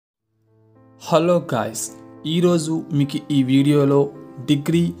Hello guys, ఈరోజు మీకు ఈ వీడియోలో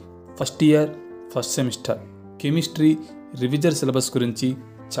degree first year first semester chemistry revision syllabus గురించి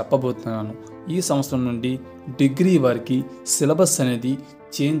చెప్పబోతున్నాను. ఈ సంవత్సరం నుండి డిగ్రీ వారికి సిలబస్ అనేది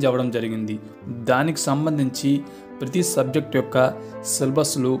చేంజ్ అవ్వడం జరిగింది. దానికి సంబంధించి ప్రతి సబ్జెక్ట్ యొక్క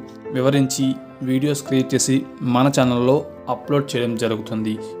సిలబస్లు వివరించి వీడియోస్ క్రియేట్ చేసి మన ఛానల్లో అప్లోడ్ చేయడం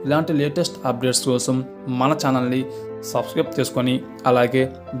జరుగుతుంది. ఇలాంటి లేటెస్ట్ అప్డేట్స్ కోసం మన ఛానల్ని సబ్స్క్రైబ్ చేసుకొని అలాగే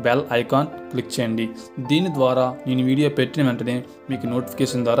బెల్ ఐకాన్ క్లిక్ చేయండి. దీని ద్వారా నేను వీడియో పెట్టిన వెంటనే మీకు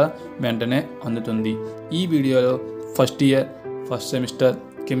నోటిఫికేషన్ ద్వారా వెంటనే అందుతుంది. ఈ వీడియోలో first year first semester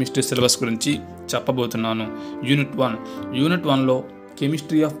chemistry syllabus గురించి చెప్పబోతున్నాను. Unit 1లో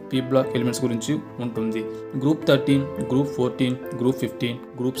chemistry of P block elements గురించి ఉంటుంది. Group 13, group 14, group 15,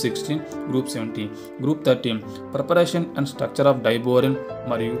 group 16, group 17. Group 13 preparation and structure of diborane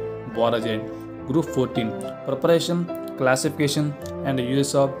మరియు బోరాజైన్. Group 14 preparation, classification and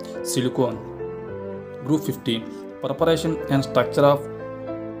uses of silicon. Group 15 preparation and structure of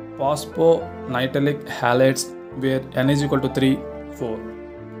ఫాస్ఫోనైట్రిక్ halides wear N is equal to 3, 4.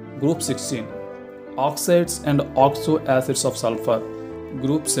 Group 16 oxides and oxo acids of sulfur.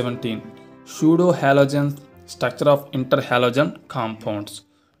 Group 17 pseudo halogens, structure of interhalogen compounds.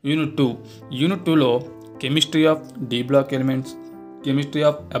 Unit 2లో chemistry of D block elements, chemistry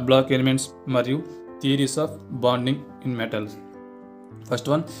of a block elements మరియు theories of bonding in metals. First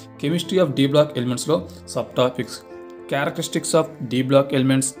one chemistry of D block ఎలిమెంట్స్లో sub topics characteristics of D block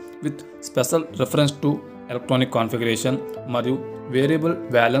elements with special reference to electronic configuration మరియు variable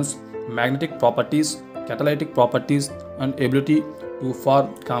violence, magnetic properties, catalytic properties and ability to form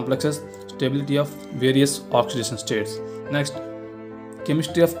complexes, stability of various oxidation states. Next,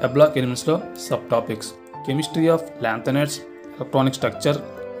 chemistry of a block elements lo subtopics chemistry of lanthanides, electronic structure,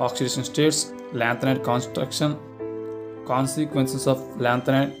 oxidation states, lanthanide construction, consequences of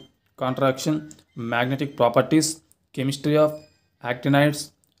lanthanide contraction, magnetic properties, chemistry of actinides,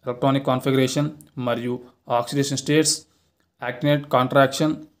 electronic configuration మరియు oxidation states, actinide contraction,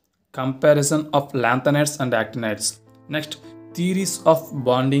 comparison of lanthanides and actinides. Next, theories of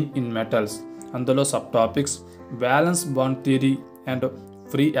bonding in metals. అందులో subtopics valence bond theory and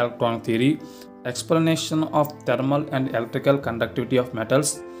free electron theory, explanation of thermal and electrical conductivity of metals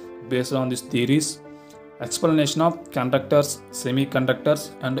based on these theories, explanation of conductors, semiconductors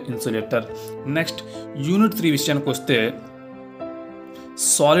and insulator. Next, unit 3 విషయానికి వస్తే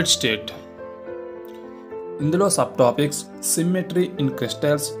solid state. ఇందులో subtopics symmetry in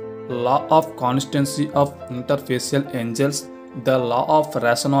crystals, law of constancy of interfacial angles, the law of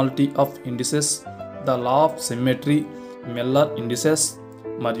rationality of indices, the law of symmetry, Miller indices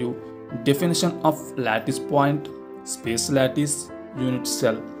మరియు definition of lattice point, space lattice, unit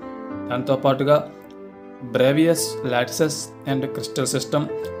cell. దాంతో పాటుగా బ్రేవియస్ lattices and crystal system,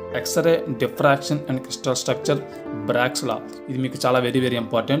 x ray diffraction and crystal structure, Bragg's లా, ఇది మీకు చాలా very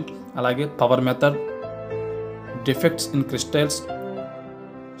important. అలాగే power method, defects in crystals,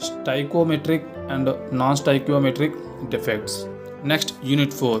 stoichiometric and non stoichiometric defects. Next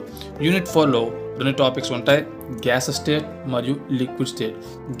unit 4లో రెండు topics ఉంటాయి, gas state మరియు liquid state.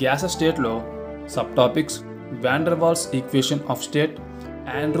 Gas స్టేట్లో sub topics వాండర్ walls equation of state,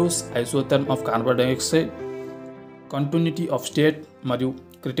 Andrews ఐసోథర్మ్ of carbon dioxide, continuity of state మరియు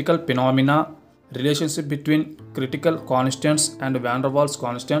critical phenomena, relationship between critical constants and వాండర్ walls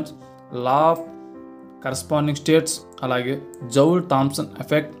constants, law of corresponding states, అలాగే joule Thomson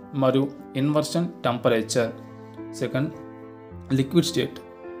effect మరియు inversion temperature. Second liquid state.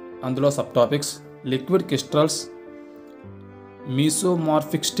 అందులో sub topics liquid crystals,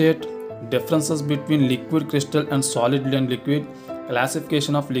 మీసోమార్ఫిక్ state, differences between liquid crystal and solid and liquid,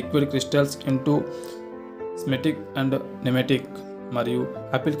 classification of liquid crystals into స్మెటిక్ and నెమెటిక్ మరియు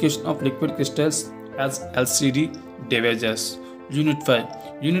application of liquid crystals as LCD devices.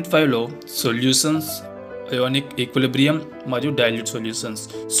 Unit 5లో solutions, ionic equilibrium మరియు dilute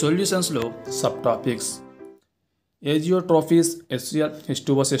సొల్యూషన్స్లో sub topics ఏజియోట్రోఫీస్, SCL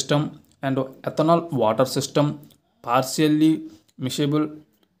H2O system and ethanol water system, partially మిషబుల్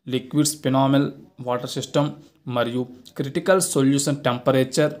liquids phenomenal water system మరియు critical solution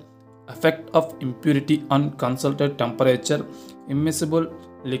temperature, effect of impurity on consulted temperature, immiscible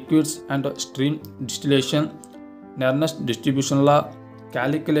liquids and stream distillation, Nernst distribution law,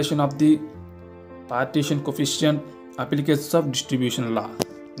 calculation of the partition coefficient, applications of distribution law.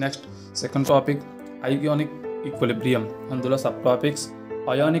 Next, second topic ionic equilibrium. అందులో subtopics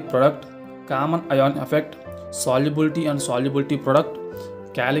ionic product, common ion effect, solubility and solubility product,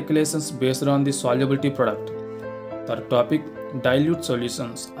 calculations based on the solubility product. Third topic dilute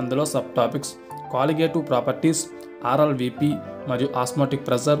solutions. అందులో subtopics colligative properties, RLVP మరియు osmotic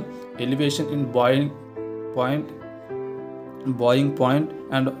pressure, elevation in boiling point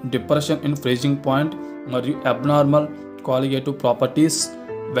and depression in freezing point మరియు abnormal colligative properties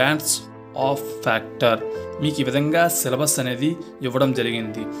vans of factor. మీకు ఈ విధంగా syllabus అనేది ఇవ్వడం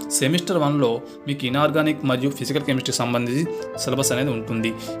జరిగింది. Semester 1లో మీకు ఇనార్గానిక్ మరియు ఫిజికల్ కెమిస్ట్రీ సంబంధించి సిలబస్ అనేది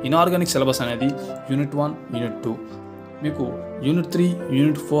ఉంటుంది. ఇనార్గానిక్ సిలబస్ అనేది యూనిట్ 1, యూనిట్ 2, మీకు యూనిట్ 3,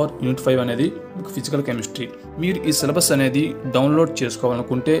 యూనిట్ 4, యూనిట్ 5 అనేది మీకు ఫిజికల్ కెమిస్ట్రీ. మీరు ఈ సిలబస్ అనేది డౌన్లోడ్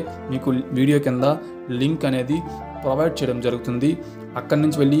చేసుకోవాలనుకుంటే మీకు వీడియో కింద లింక్ అనేది ప్రొవైడ్ చేయడం జరుగుతుంది. అక్కడి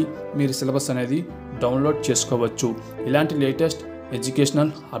నుంచి వెళ్ళి మీరు సిలబస్ అనేది డౌన్లోడ్ చేసుకోవచ్చు. ఇలాంటి లేటెస్ట్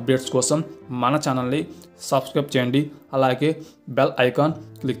ఎడ్యుకేషనల్ అప్డేట్స్ కోసం మన ఛానల్ని సబ్స్క్రైబ్ చేయండి. అలాగే బెల్ ఐకాన్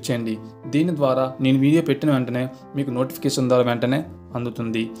క్లిక్ చేయండి. దీని ద్వారా నేను వీడియో పెట్టిన వెంటనే మీకు నోటిఫికేషన్ ద్వారా వెంటనే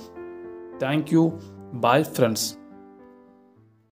అందుతుంది. Thank you. Bye friends.